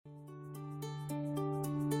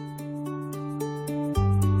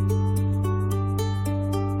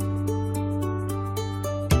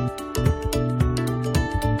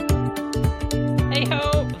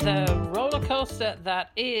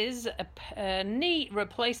that is a knee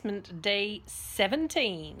replacement day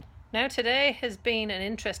 17. Now today has been an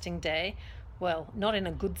interesting day. Well, not in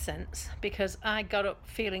a good sense, because I got up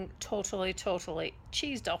feeling totally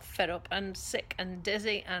cheesed off, fed up and sick and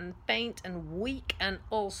dizzy and faint and weak and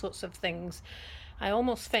all sorts of things. I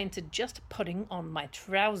almost fainted just putting on my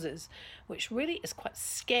trousers, which really is quite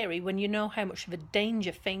scary when you know how much of a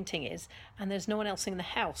danger fainting is and there's no one else in the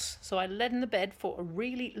house. So I lay in the bed for a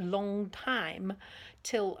really long time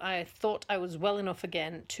till I thought I was well enough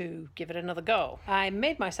again to give it another go. I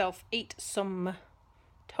made myself eat some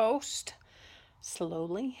toast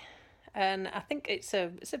slowly. And I think it's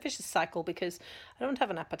a vicious cycle because I don't have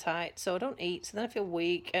an appetite, so I don't eat, so then I feel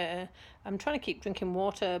weak. I'm trying to keep drinking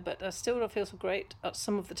water, but I still don't feel so great at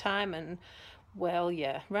some of the time, and well,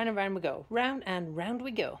 yeah, round and round we go. Round and round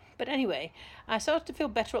we go. But anyway, I started to feel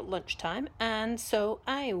better at lunchtime, and so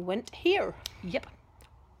I went here. Yep,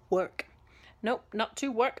 work. Nope, not to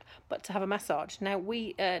work, but to have a massage. Now,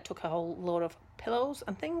 we took a whole load of pillows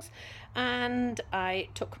and things, and I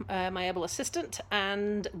took my able assistant,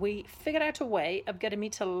 and we figured out a way of getting me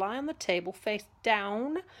to lie on the table face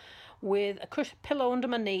down with a pillow under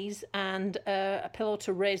my knees and a pillow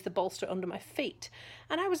to raise the bolster under my feet.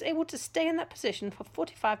 And I was able to stay in that position for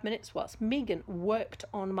 45 minutes whilst Megan worked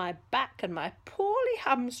on my back and my poorly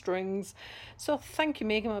hamstrings. So thank you,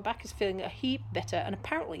 Megan. My back is feeling a heap better, and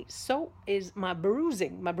apparently so is my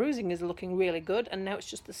bruising. My bruising is looking really good, and now it's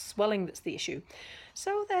just the swelling that's the issue.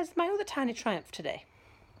 So there's my other tiny triumph today.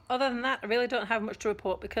 Other than that, I really don't have much to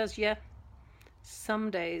report because, yeah, some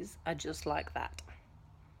days are just like that.